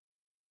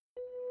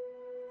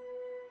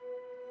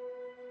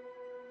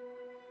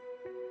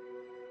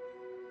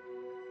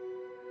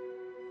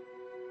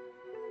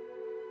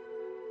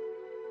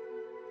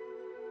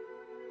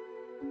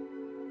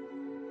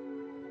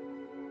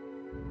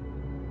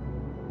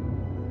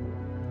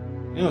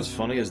You know what's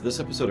funny is this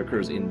episode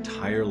occurs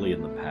entirely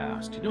in the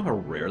past. Do you know how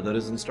rare that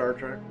is in Star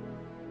Trek?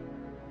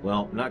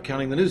 Well, not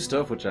counting the new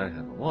stuff, which I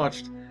haven't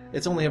watched,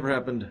 it's only ever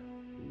happened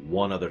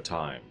one other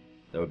time.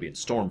 That would be in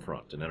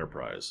Stormfront and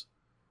Enterprise.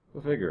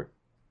 Go figure.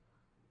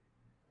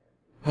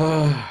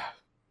 This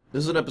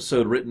is an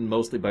episode written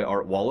mostly by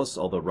Art Wallace,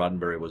 although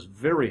Roddenberry was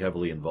very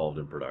heavily involved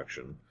in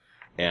production,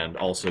 and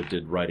also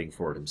did writing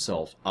for it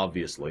himself,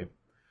 obviously.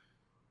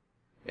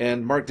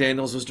 And Mark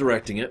Daniels was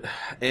directing it.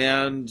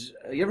 And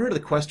you ever heard of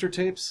the Quester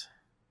tapes?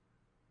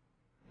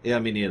 Yeah,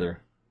 me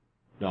neither.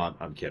 No,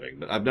 I'm kidding.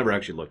 But I've never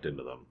actually looked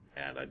into them,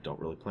 and I don't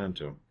really plan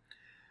to.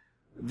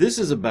 This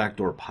is a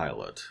backdoor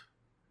pilot.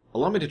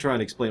 Allow me to try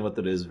and explain what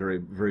that is very,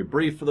 very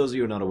brief for those of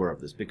you who are not aware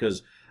of this,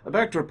 because a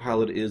backdoor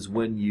pilot is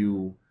when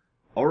you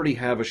already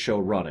have a show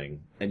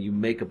running, and you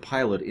make a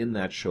pilot in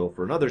that show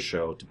for another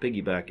show to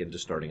piggyback into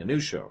starting a new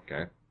show,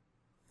 okay?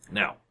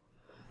 Now,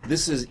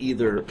 this is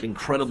either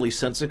incredibly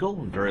sensical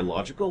and very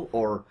logical,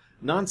 or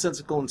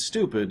nonsensical and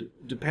stupid,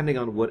 depending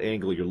on what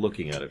angle you're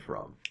looking at it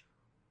from.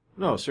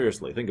 No,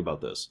 seriously, think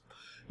about this.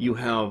 You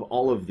have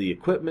all of the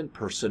equipment,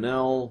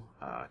 personnel,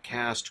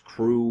 cast,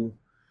 crew,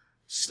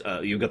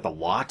 you've got the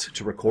lot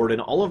to record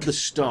in. All of the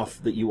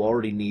stuff that you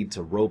already need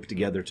to rope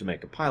together to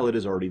make a pilot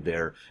is already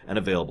there and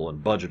available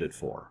and budgeted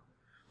for.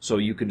 So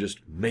you can just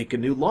make a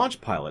new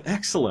launch pilot.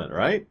 Excellent,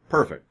 right?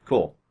 Perfect.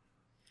 Cool.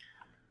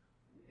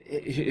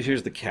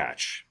 Here's the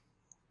catch.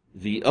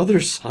 The other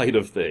side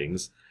of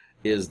things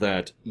is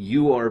that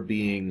you are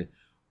being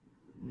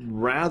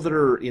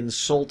rather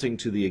insulting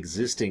to the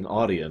existing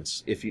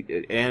audience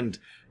and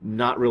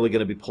not really going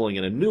to be pulling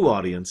in a new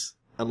audience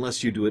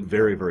unless you do it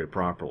very, very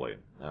properly.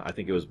 I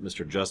think it was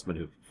Mr. Justman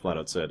who flat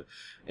out said,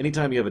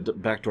 anytime you have a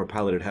backdoor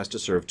pilot, it has to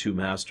serve two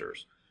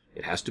masters.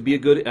 It has to be a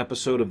good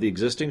episode of the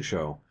existing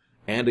show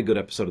and a good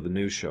episode of the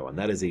new show, and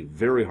that is a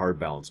very hard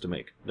balance to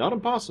make. Not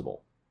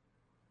impossible.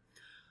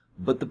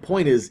 But the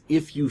point is,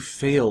 if you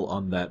fail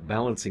on that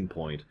balancing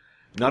point,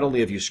 not only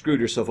have you screwed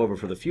yourself over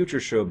for the future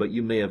show, but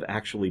you may have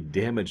actually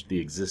damaged the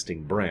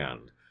existing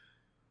brand.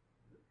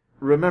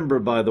 Remember,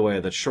 by the way,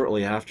 that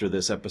shortly after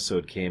this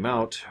episode came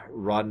out,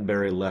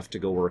 Roddenberry left to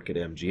go work at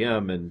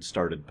MGM and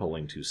started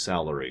pulling two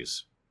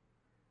salaries.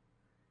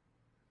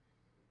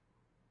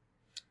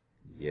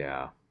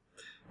 Yeah.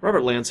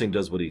 Robert Lansing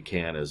does what he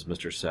can as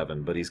Mr.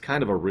 Seven, but he's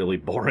kind of a really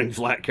boring,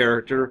 flat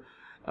character.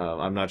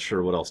 I'm not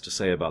sure what else to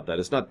say about that.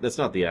 That's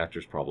not the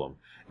actor's problem.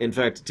 In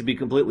fact, to be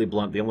completely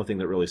blunt, the only thing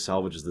that really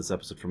salvages this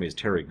episode for me is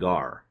Terry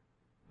Garr.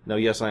 Now,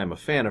 yes, I am a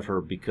fan of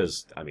her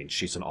because,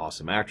 she's an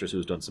awesome actress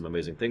who's done some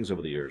amazing things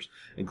over the years,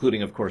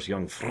 including, of course,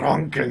 young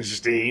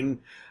Frankenstein,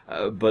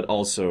 but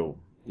also,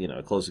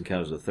 Close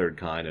Encounters of the Third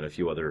Kind and a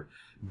few other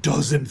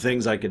dozen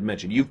things I could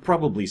mention. You've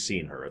probably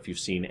seen her if you've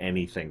seen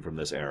anything from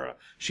this era.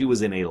 She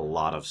was in a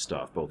lot of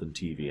stuff, both in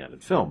TV and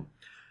in film.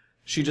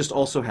 She just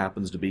also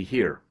happens to be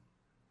here.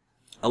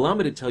 Allow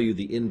me to tell you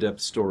the in-depth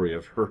story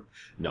of her.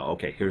 No,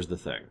 okay, here's the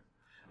thing.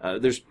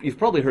 You've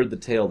probably heard the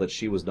tale that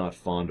she was not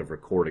fond of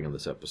recording in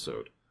this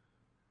episode.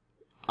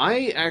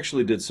 I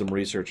actually did some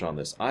research on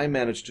this. I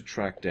managed to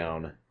track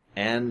down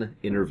an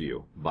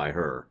interview by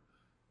her,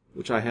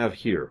 which I have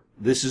here.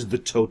 This is the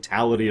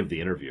totality of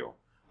the interview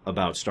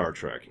about Star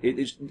Trek.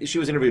 She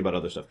was interviewed about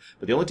other stuff,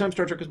 but the only time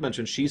Star Trek was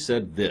mentioned, she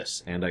said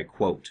this, and I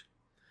quote,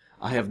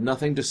 "I have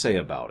nothing to say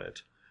about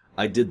it.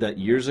 I did that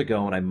years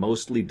ago, and I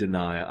mostly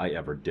deny I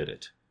ever did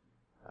it."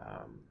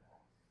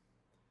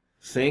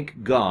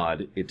 Thank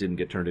God it didn't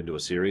get turned into a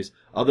series.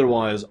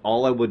 Otherwise,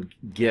 all I would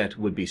get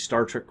would be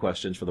Star Trek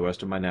questions for the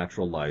rest of my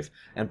natural life,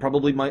 and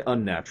probably my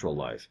unnatural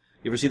life.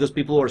 You ever see those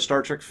people who are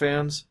Star Trek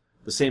fans?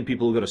 The same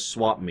people who go to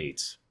swap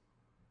meets.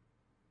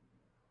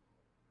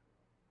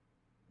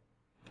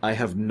 I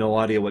have no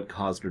idea what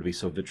caused her to be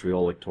so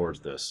vitriolic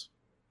towards this.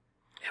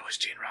 It was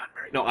Gene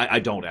Roddenberry. No, I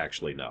don't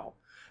actually know.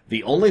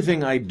 The only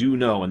thing I do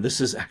know, and this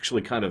is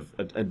actually kind of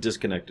a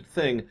disconnected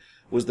thing,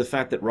 was the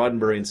fact that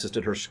Roddenberry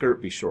insisted her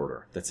skirt be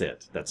shorter. That's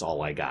it. That's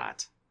all I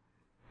got.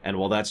 And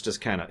while that's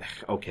just kind of,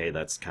 okay,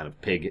 that's kind of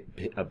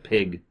a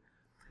pig.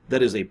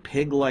 That is a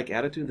pig-like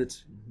attitude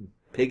that's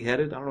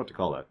pig-headed? I don't know what to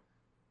call that.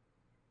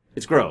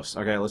 It's gross.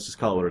 Okay, let's just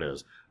call it what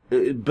it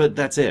is. But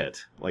that's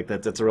it.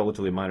 That's a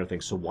relatively minor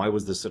thing. So why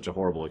was this such a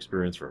horrible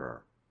experience for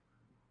her?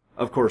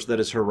 Of course, that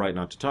is her right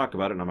not to talk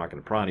about it, and I'm not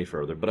going to pry any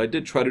further, but I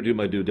did try to do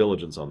my due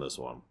diligence on this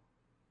one.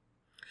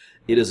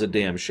 It is a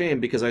damn shame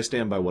because I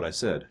stand by what I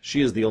said.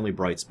 She is the only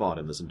bright spot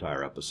in this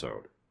entire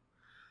episode.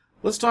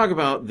 Let's talk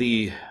about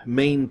the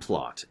main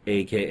plot,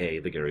 a.k.a.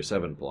 the Gary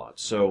 7 plot.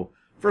 So,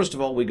 first of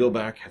all, we go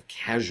back, have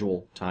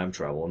casual time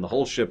travel, and the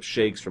whole ship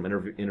shakes from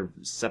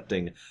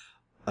intercepting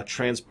a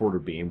transporter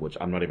beam, which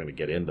I'm not even going to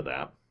get into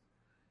that.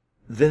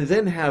 They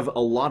then have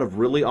a lot of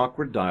really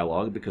awkward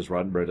dialogue because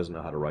Roddenberry doesn't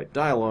know how to write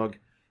dialogue,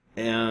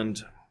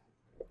 and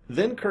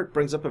then Kirk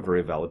brings up a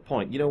very valid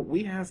point.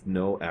 We have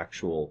no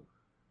actual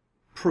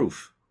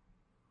proof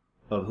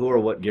of who or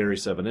what Gary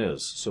 7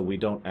 is, so we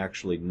don't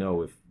actually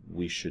know if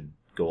we should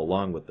go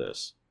along with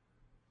this.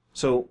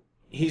 So,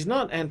 he's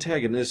not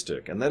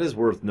antagonistic, and that is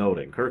worth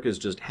noting. Kirk is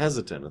just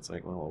hesitant. It's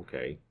like, well,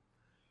 okay.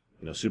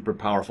 super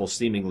powerful,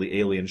 seemingly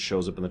alien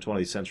shows up in the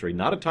 20th century.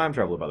 Not a time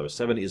traveler, by the way.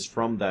 Seven is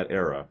from that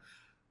era.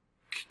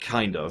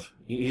 Kind of.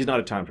 He's not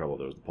a time traveler,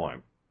 that was the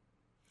point.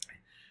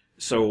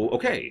 So,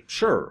 okay,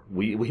 sure,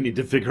 we need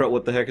to figure out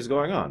what the heck is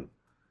going on.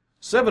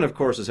 Seven, of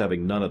course, is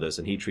having none of this,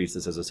 and he treats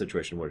this as a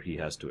situation where he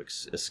has to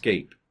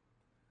escape.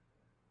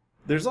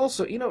 There's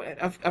also,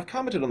 I've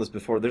commented on this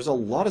before, there's a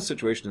lot of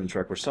situations in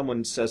Trek where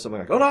someone says something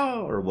like, "Oh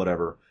no!" or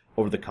whatever,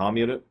 over the comm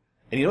unit,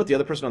 and you know what the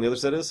other person on the other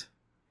side is?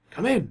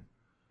 Come in,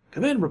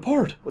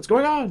 report, what's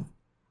going on?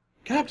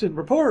 Captain,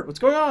 report, what's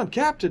going on?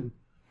 Captain,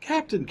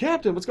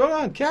 what's going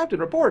on? Captain,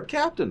 report,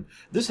 Captain.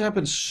 This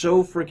happens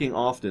so freaking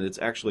often, it's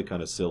actually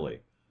kind of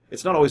silly.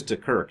 It's not always to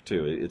Kirk,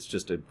 too. It's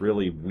just a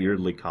really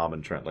weirdly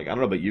common trend. Like, I don't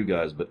know about you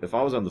guys, but if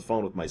I was on the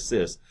phone with my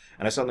sis,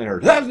 and I suddenly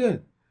heard,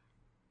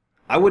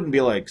 I wouldn't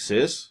be like,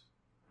 "Sis,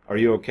 are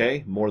you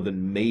okay?" more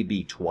than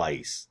maybe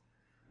twice.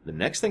 The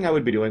next thing I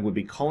would be doing would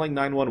be calling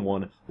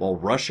 911 while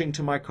rushing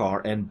to my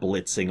car and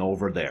blitzing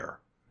over there.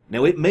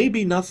 Now, it may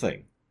be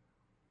nothing,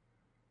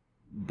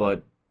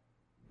 but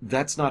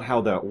that's not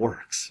how that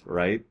works,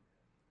 right?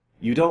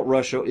 You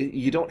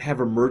don't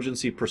have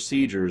emergency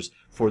procedures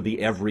for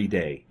the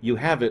everyday. You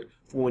have it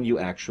for when you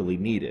actually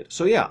need it.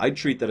 So yeah, I'd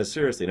treat that as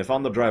seriously. And if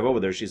on the drive over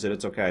there she said,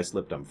 "It's okay, I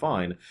slipped, I'm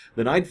fine,"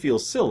 then I'd feel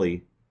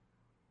silly,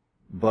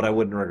 but I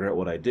wouldn't regret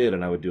what I did,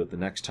 and I would do it the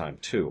next time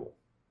too.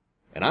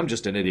 And I'm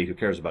just an idiot who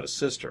cares about his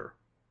sister.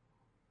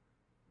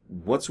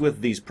 What's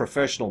with these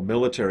professional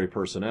military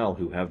personnel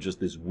who have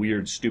just this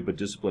weird, stupid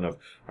discipline of,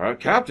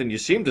 "Captain, you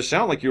seem to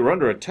sound like you were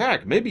under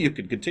attack. Maybe you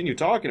could continue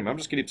talking to him." I'm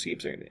just going to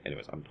keep saying it.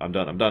 Anyways, I'm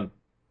done.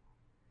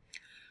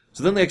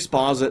 So then they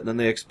exposit, and then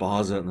they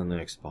exposit, and then they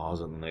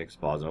exposit, and then they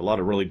exposit. A lot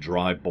of really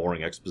dry,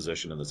 boring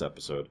exposition in this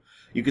episode.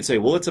 You could say,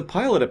 well, it's a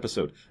pilot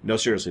episode. No,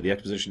 seriously, the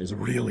exposition is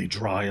really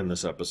dry in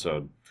this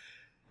episode.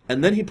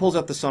 And then he pulls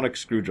out the sonic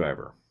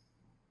screwdriver.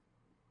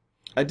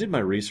 I did my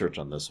research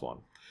on this one.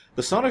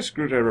 The sonic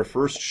screwdriver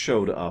first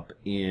showed up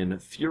in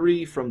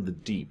Fury from the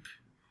Deep.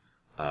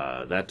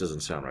 That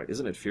doesn't sound right.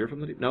 Isn't it Fear from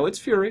the Deep? No, it's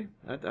Fury.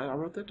 I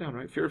wrote that down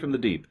right. Fury from the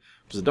Deep.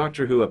 It was a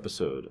Doctor Who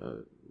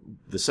episode,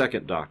 the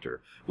Second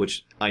Doctor,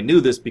 which I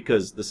knew this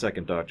because the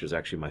Second Doctor is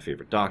actually my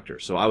favorite Doctor.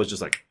 So I was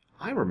just like,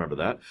 I remember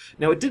that.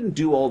 Now, it didn't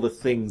do all the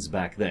things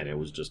back then. It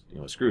was just,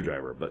 a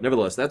screwdriver. But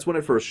nevertheless, that's when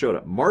it first showed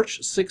up.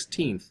 March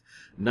 16th,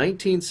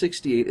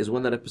 1968 is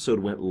when that episode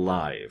went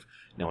live.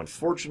 Now,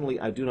 unfortunately,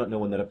 I do not know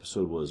when that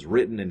episode was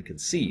written and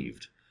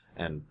conceived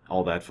and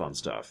all that fun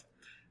stuff.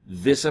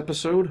 This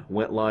episode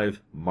went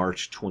live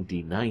March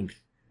 29th,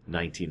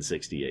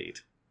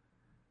 1968.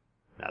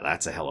 Now,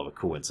 that's a hell of a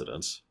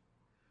coincidence.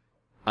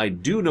 I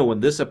do know when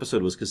this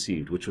episode was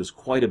conceived, which was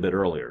quite a bit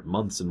earlier,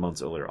 months and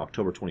months earlier,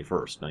 October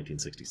 21st,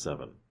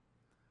 1967.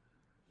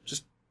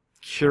 Just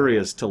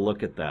curious to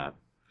look at that.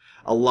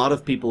 A lot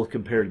of people have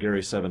compared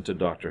Gary Seven to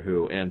Doctor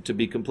Who, and to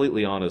be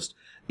completely honest,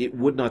 it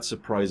would not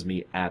surprise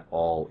me at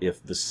all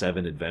if the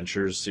Seven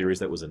Adventures series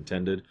that was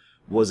intended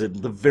was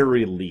at the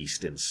very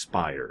least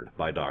inspired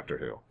by Doctor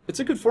Who. It's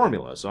a good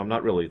formula, so I'm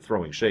not really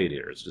throwing shade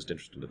here. It's just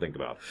interesting to think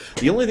about.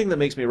 The only thing that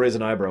makes me raise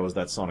an eyebrow is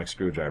that sonic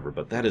screwdriver,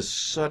 but that is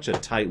such a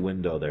tight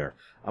window there.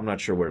 I'm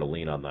not sure where to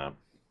lean on that.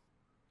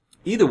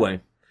 Either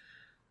way,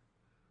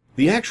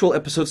 the actual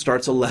episode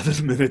starts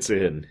 11 minutes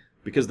in,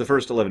 because the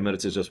first 11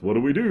 minutes is just, what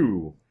do we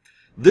do?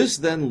 This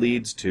then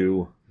leads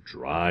to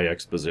dry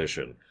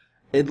exposition.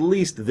 At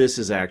least this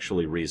is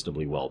actually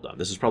reasonably well done.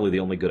 This is probably the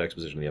only good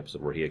exposition in the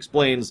episode where he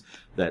explains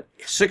that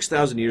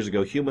 6,000 years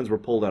ago, humans were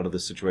pulled out of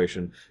this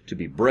situation to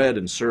be bred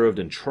and served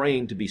and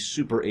trained to be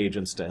super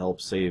agents to help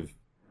save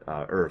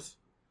Earth.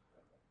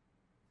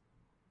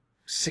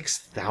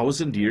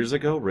 6,000 years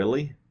ago?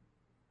 Really?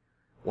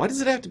 Why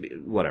does it have to be?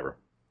 Whatever.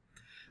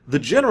 The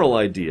general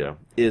idea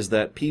is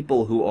that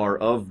people who are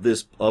of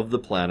the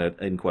planet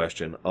in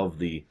question, of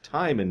the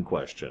time in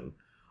question,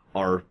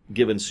 are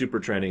given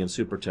super training and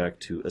super tech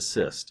to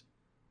assist.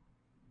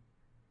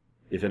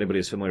 If anybody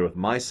is familiar with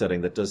my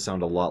setting, that does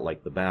sound a lot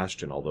like the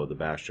Bastion, although the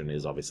Bastion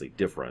is obviously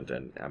different,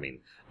 and I mean,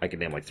 I can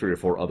name like 3 or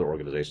 4 other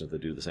organizations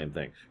that do the same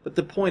thing. But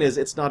the point is,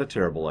 it's not a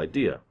terrible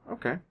idea.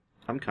 Okay,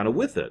 I'm kind of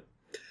with it.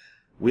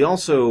 We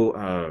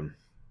also,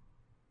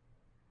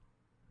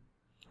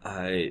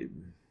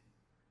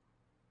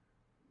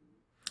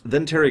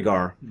 then Terry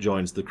Garr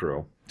joins the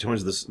crew,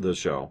 joins the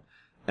show,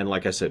 and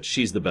like I said,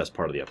 she's the best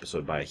part of the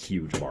episode by a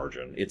huge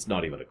margin. It's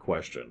not even a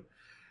question.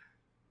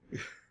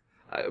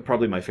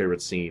 Probably my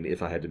favorite scene,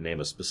 if I had to name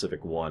a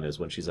specific one, is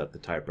when she's at the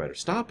typewriter.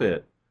 Stop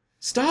it!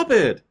 Stop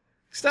it!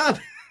 Stop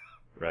it!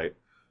 Right?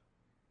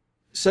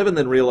 Seven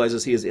then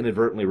realizes he has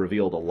inadvertently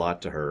revealed a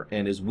lot to her,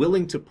 and is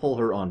willing to pull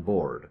her on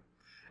board.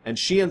 And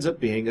she ends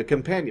up being a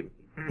companion,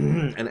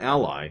 an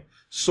ally,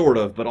 sort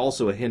of, but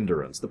also a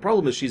hindrance. The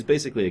problem is she's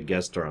basically a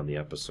guest star on the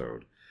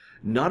episode.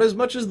 Not as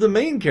much as the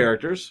main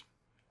characters.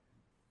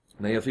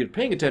 Now, if you're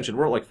paying attention,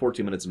 we're at like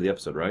 14 minutes into the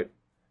episode, right?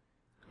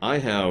 I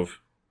have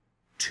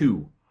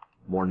 2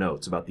 more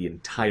notes about the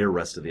entire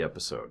rest of the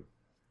episode.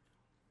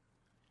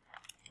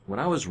 When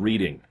I was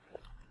reading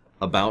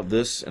about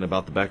this and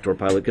about the backdoor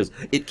pilot, because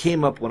it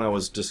came up when I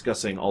was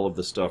discussing all of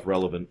the stuff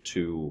relevant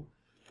to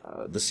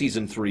the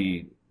Season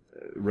 3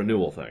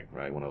 renewal thing,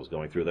 right, when I was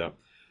going through that.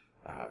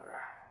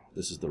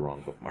 This is the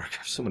wrong bookmark. I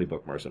have so many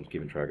bookmarks I'm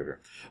keeping track of here.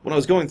 When I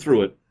was going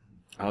through it,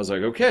 I was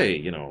like,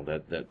 okay,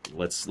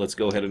 let's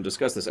go ahead and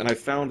discuss this. And I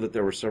found that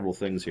there were several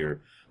things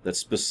here that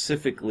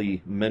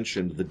specifically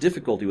mentioned the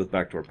difficulty with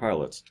backdoor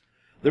pilots.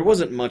 There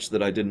wasn't much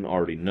that I didn't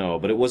already know,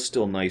 but it was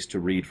still nice to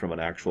read from an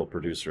actual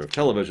producer of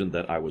television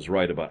that I was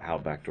right about how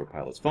backdoor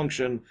pilots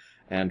function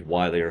and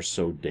why they are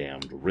so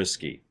damned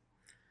risky.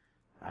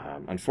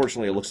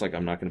 Unfortunately, it looks like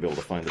I'm not going to be able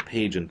to find the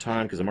page in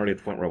time because I'm already at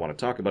the point where I want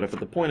to talk about it.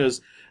 But the point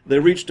is, they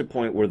reached a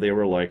point where they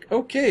were like,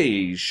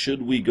 okay,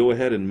 should we go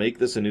ahead and make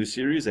this a new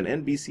series? And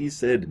NBC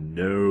said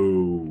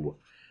no.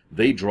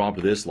 They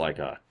dropped this like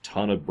a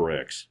ton of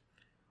bricks.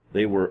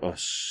 They were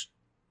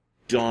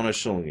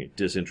astonishingly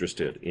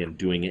disinterested in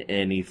doing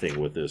anything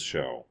with this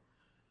show.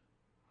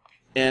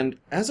 And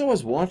as I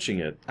was watching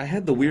it, I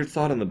had the weird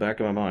thought in the back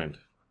of my mind.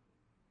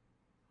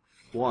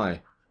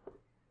 Why?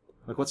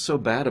 Like, what's so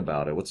bad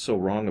about it? What's so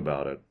wrong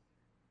about it?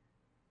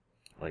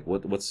 Like,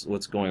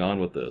 what's going on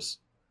with this?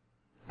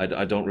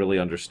 I don't really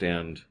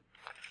understand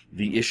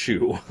the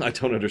issue. I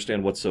don't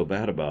understand what's so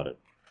bad about it.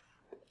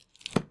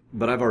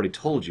 But I've already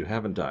told you,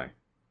 haven't I?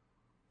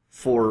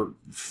 For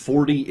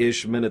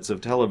 40-ish minutes of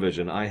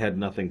television, I had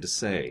nothing to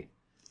say.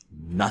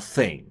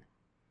 Nothing.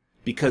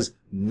 Because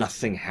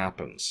nothing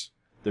happens.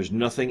 There's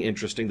nothing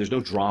interesting. There's no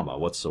drama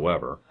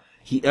whatsoever.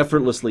 He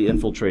effortlessly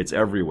infiltrates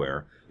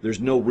everywhere. There's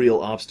no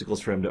real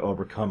obstacles for him to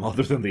overcome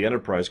other than the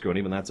Enterprise crew, and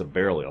even that's a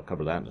barely. I'll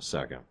cover that in a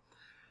second.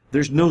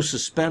 There's no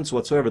suspense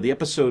whatsoever. The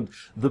episode,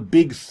 the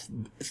big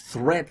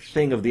threat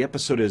thing of the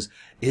episode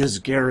is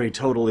Gary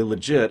totally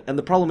legit? And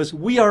the problem is,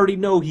 we already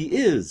know he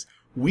is.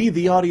 We,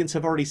 the audience,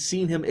 have already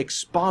seen him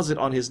exposit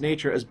on his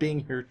nature as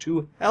being here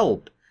to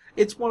help.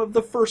 It's one of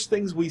the first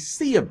things we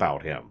see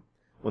about him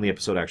when the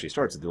episode actually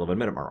starts at the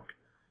 11-minute mark.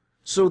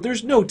 So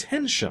there's no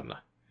tension.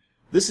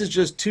 This is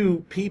just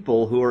two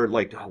people who are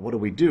like, oh, what do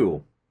we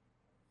do?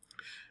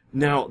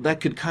 Now, that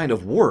could kind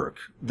of work.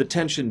 The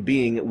tension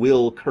being,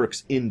 will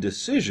Kirk's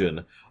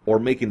indecision or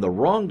making the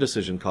wrong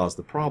decision cause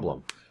the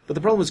problem? But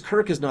the problem is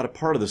Kirk is not a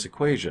part of this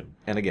equation.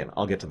 And again,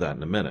 I'll get to that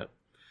in a minute.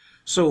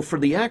 So for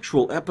the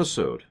actual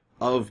episode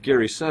of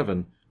Gary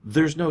 7,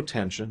 there's no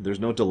tension, there's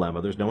no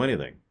dilemma, there's no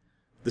anything.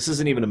 This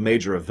isn't even a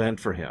major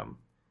event for him.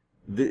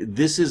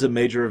 This is a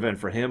major event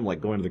for him like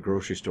going to the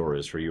grocery store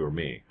is for you or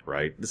me,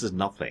 right? This is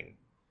nothing.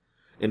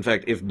 In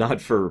fact, if not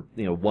for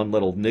one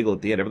little niggle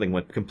at the end, everything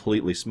went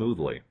completely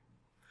smoothly.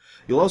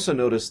 You'll also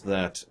notice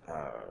that,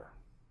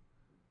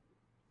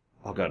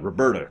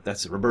 Roberta,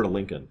 that's Roberta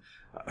Lincoln.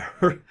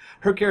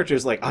 Her character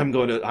is like, I'm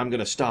going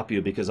to stop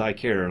you because I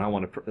care and I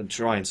want to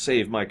try and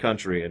save my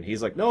country. And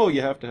he's like, no,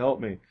 you have to help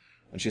me.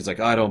 And she's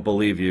like, I don't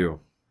believe you.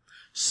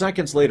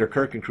 Seconds later,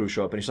 Kirk and crew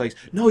show up and he's like,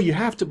 no, you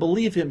have to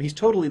believe him. He's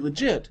totally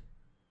legit.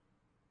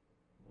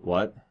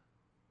 What?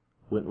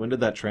 When did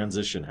that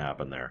transition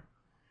happen there?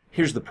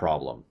 Here's the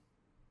problem.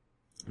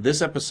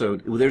 This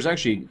episode, there's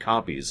actually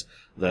copies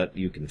that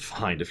you can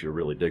find if you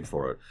really dig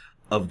for it,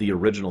 of the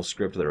original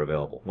script that are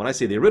available. When I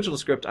say the original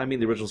script, I mean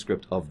the original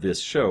script of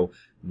this show,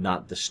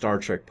 not the Star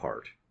Trek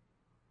part.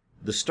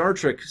 The Star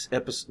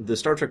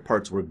Trek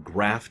parts were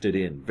grafted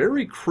in,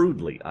 very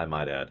crudely, I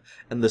might add,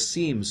 and the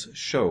seams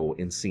show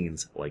in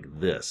scenes like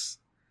this.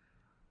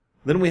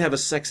 Then we have a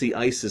sexy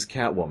ISIS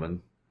Catwoman.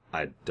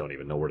 I don't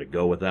even know where to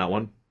go with that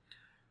one.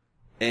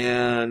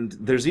 And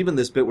there's even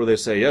this bit where they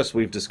say, yes,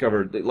 we've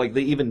discovered, like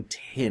they even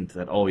hint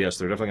that, oh yes,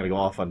 they're definitely going to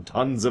go off on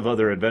tons of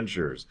other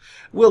adventures.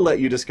 We'll let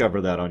you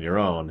discover that on your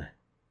own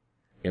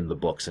in the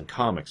books and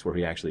comics where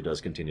he actually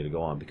does continue to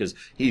go on, because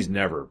he's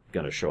never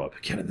going to show up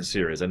again in the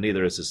series, and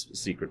neither is his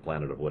secret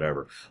planet of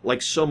whatever.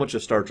 Like so much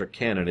of Star Trek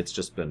canon, it's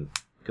just been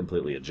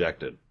completely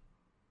ejected.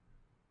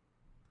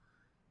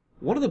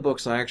 One of the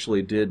books I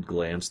actually did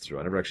glance through,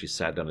 I never actually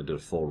sat down and did a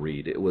full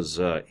read, it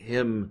was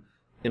him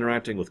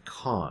interacting with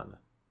Khan.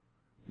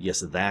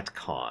 Yes, that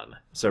Khan.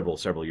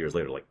 Several years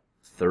later, like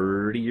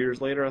 30 years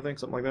later, I think,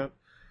 something like that.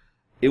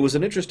 It was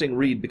an interesting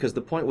read because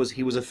the point was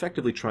he was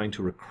effectively trying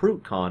to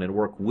recruit Khan and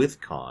work with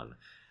Khan,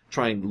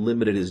 trying to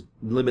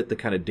limit the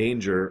kind of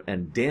danger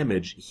and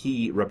damage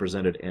he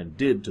represented and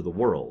did to the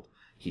world.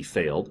 He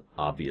failed,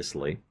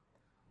 obviously,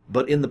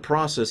 but in the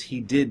process he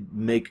did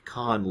make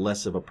Khan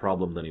less of a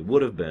problem than he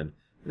would have been,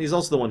 and he's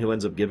also the one who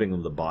ends up giving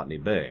them the Botany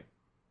Bay.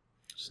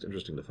 Just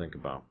interesting to think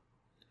about.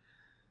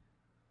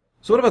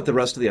 So what about the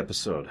rest of the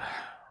episode?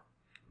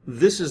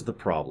 This is the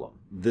problem.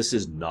 This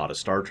is not a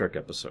Star Trek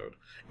episode.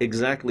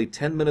 Exactly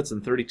 10 minutes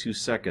and 32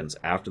 seconds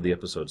after the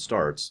episode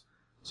starts,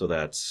 so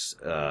that's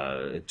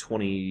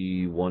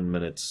 21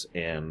 minutes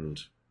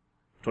and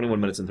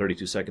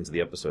 32 seconds of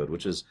the episode,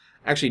 which is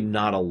actually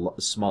not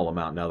a small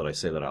amount now that I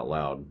say that out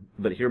loud,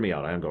 but hear me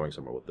out, I am going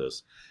somewhere with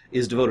this,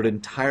 is devoted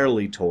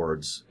entirely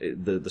towards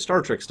the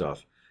Star Trek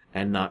stuff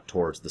and not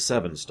towards the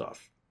Seven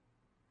stuff.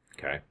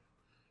 Okay?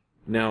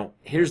 Now,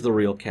 here's the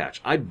real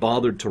catch. I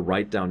bothered to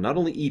write down not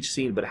only each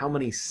scene, but how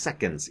many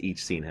seconds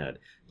each scene had.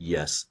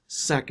 Yes,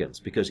 seconds,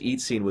 because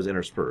each scene was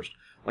interspersed.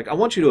 Like, I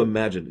want you to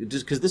imagine,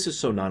 just because this is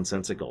so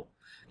nonsensical,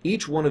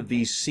 Each one of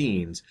these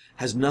scenes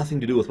has nothing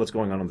to do with what's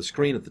going on the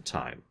screen at the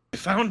time. They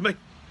found me.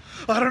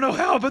 I don't know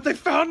how, but they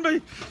found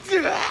me.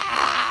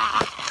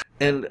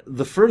 And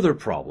the further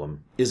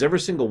problem is every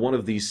single one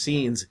of these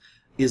scenes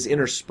is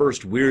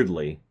interspersed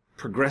weirdly,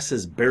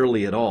 progresses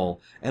barely at all,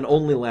 and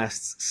only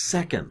lasts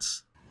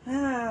seconds.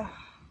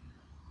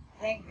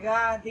 Thank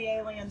God the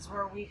aliens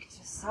were weak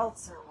to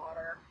seltzer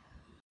water.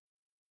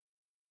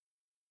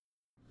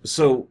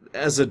 So,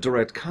 as a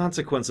direct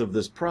consequence of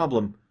this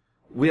problem,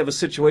 we have a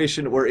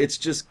situation where it's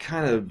just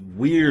kind of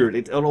weird.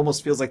 It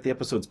almost feels like the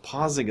episode's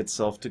pausing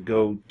itself to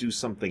go do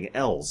something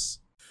else.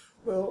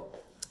 Well,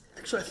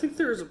 actually, I think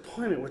there is a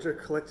point at which our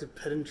collective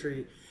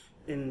pedantry,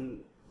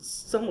 in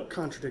somewhat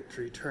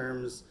contradictory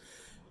terms,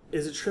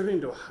 is attributing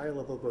to a high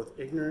level of both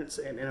ignorance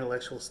and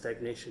intellectual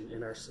stagnation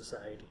in our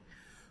society.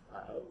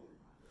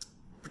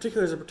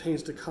 Particularly as it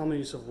pertains to common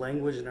use of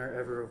language in our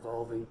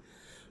ever-evolving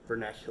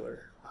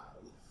vernacular.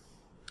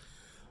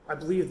 I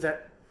believe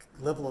that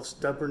level of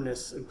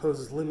stubbornness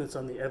imposes limits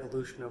on the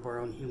evolution of our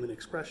own human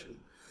expression.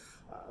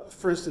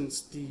 For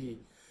instance, the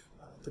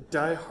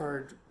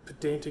die-hard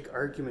pedantic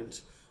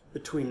argument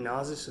between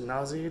nauseous and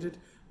nauseated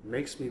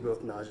makes me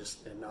both nauseous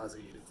and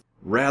nauseated.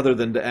 Rather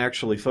than to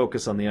actually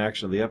focus on the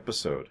action of the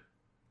episode.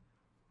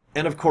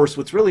 And of course,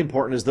 what's really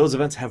important is those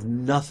events have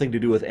nothing to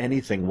do with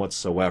anything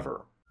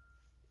whatsoever.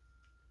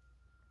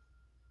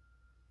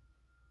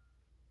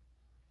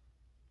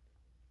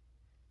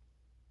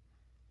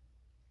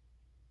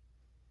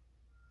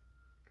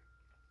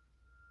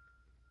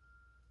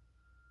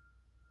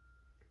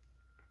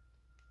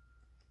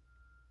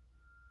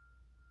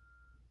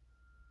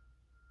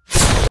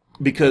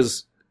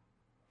 Because,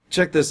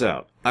 check this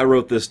out. I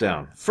wrote this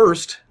down.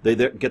 First, they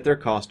get their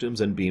costumes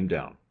and beam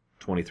down.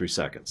 23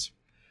 seconds.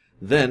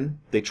 Then,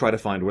 they try to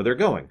find where they're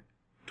going.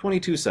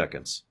 22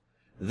 seconds.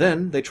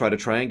 Then, they try to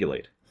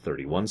triangulate.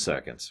 31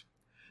 seconds.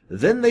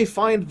 Then they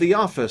find the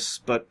office,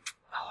 but,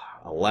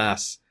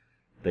 alas,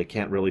 they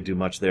can't really do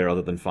much there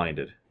other than find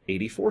it.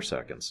 84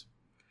 seconds.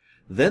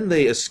 Then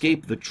they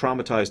escape the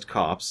traumatized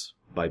cops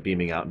by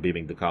beaming out and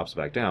beaming the cops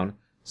back down.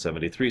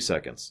 73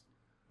 seconds.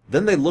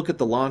 Then they look at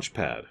the launch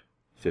pad.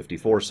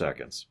 54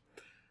 seconds.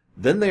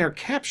 Then they are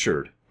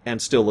captured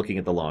and still looking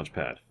at the launch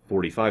pad.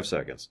 45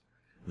 seconds.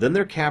 Then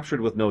they're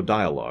captured with no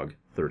dialogue.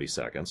 30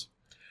 seconds.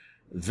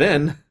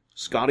 Then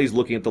Scotty's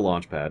looking at the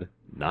launch pad.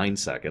 9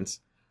 seconds.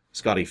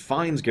 Scotty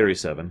finds Gary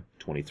 7.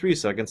 23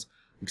 seconds.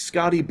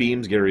 Scotty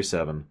beams Gary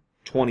 7.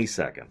 20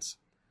 seconds.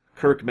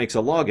 Kirk makes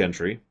a log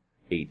entry.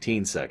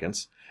 18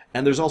 seconds.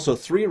 And there's also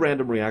 3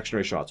 random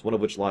reactionary shots, one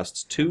of which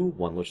lasts 2,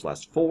 one of which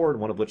lasts 4,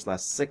 and one of which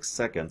lasts 6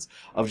 seconds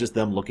of just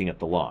them looking at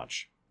the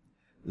launch.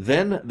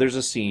 Then there's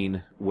a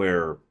scene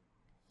where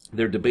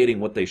they're debating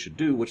what they should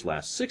do, which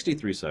lasts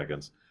 63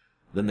 seconds.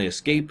 Then they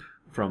escape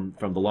from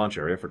the launch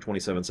area for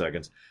 27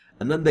 seconds.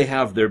 And then they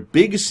have their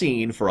big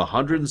scene for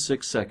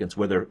 106 seconds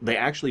where they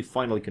actually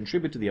finally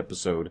contribute to the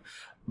episode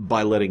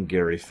by letting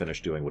Gary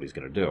finish doing what he's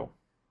going to do.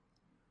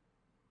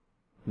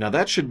 Now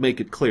that should make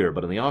it clear,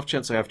 but in the off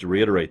chance I have to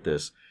reiterate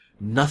this,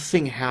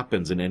 nothing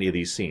happens in any of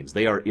these scenes.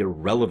 They are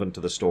irrelevant to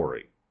the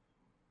story.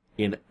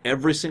 In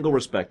every single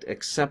respect,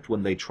 except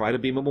when they try to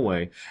beam him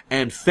away,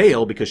 and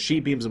fail because she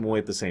beams him away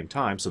at the same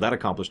time, so that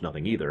accomplished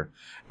nothing either.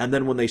 And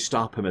then when they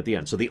stop him at the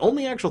end. So the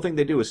only actual thing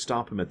they do is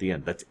stop him at the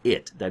end. That's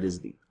it. That is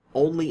the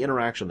only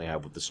interaction they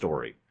have with the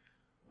story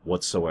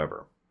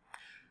whatsoever.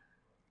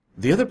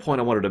 The other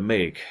point I wanted to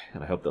make,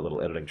 and I hope that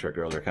little editing trick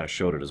earlier kind of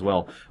showed it as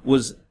well,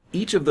 was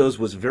each of those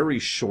was very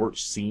short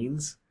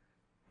scenes.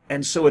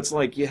 And so it's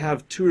like you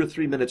have 2 or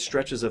 3 minute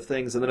stretches of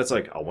things, and then it's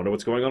like, I wonder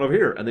what's going on over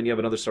here. And then you have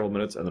another several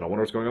minutes, and then I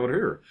wonder what's going on over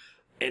here.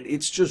 And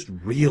it's just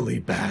really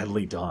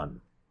badly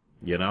done,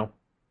 you know?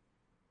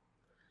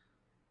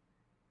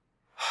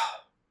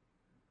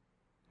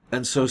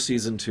 And so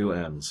season 2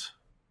 ends.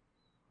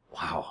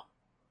 Wow.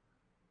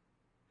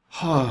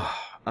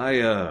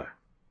 I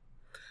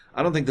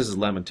don't think this is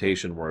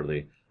lamentation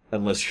worthy,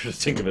 unless you're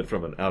thinking of it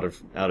from an out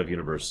of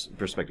universe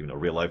perspective,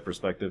 real life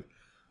perspective.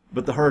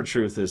 But the hard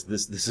truth is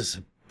this is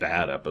a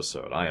bad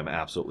episode. I am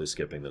absolutely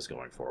skipping this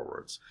going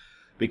forwards.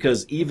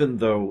 Because even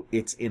though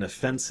it's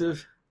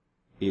inoffensive,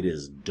 it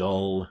is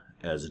dull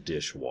as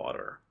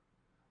dishwater.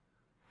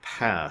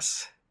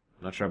 Pass.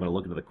 I'm not sure I'm going to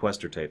look into the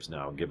Quester tapes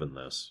now, given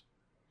this.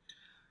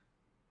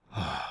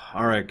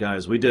 Alright,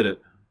 guys, we did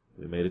it.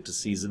 We made it to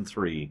Season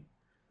 3.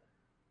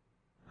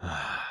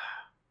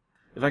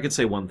 If I could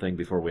say one thing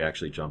before we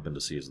actually jump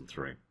into Season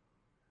 3.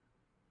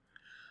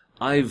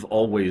 I've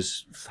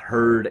always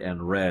heard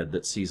and read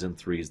that Season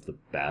 3 is the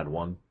bad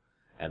one,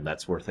 and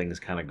that's where things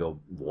kind of go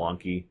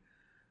wonky.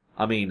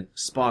 I mean,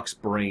 Spock's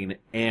Brain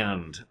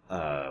and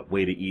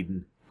Way to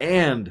Eden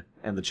and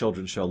The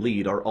Children Shall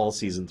Lead are all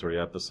Season 3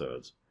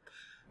 episodes.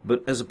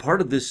 But as a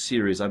part of this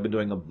series, I've been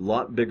doing a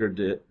lot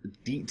bigger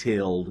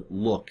detailed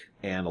look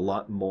and a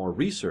lot more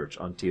research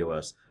on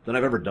TOS than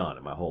I've ever done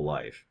in my whole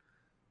life.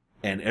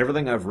 And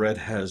everything I've read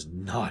has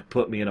not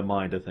put me in a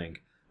mind to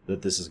think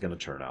that this is going to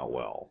turn out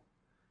well.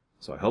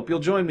 So I hope you'll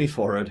join me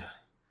for it,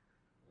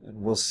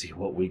 and we'll see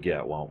what we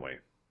get, won't we?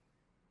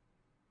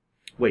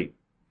 Wait,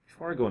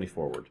 before I go any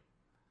forward,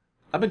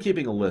 I've been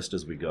keeping a list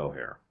as we go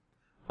here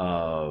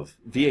of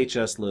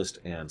VHS list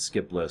and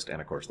skip list and,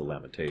 of course, the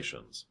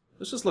Lamentations.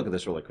 Let's just look at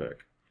this really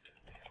quick.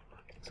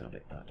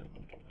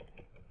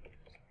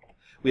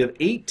 We have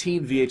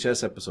 18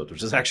 VHS episodes,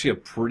 which is actually a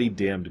pretty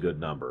damned good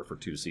number for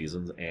 2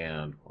 seasons,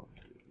 and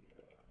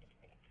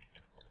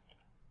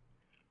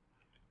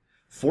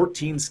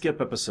 14 skip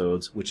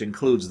episodes, which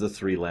includes the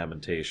 3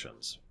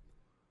 Lamentations.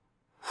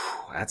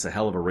 Whew, that's a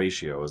hell of a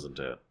ratio, isn't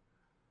it?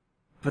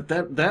 But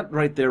that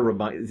right there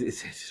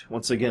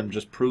once again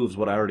just proves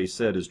what I already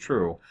said is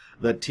true,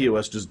 that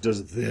TOS just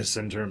does this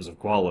in terms of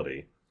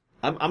quality.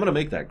 I'm going to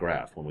make that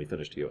graph when we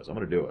finish TOS. I'm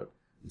going to do it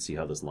and see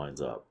how this lines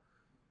up.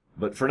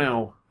 But for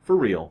now, for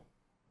real,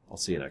 I'll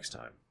see you next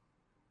time.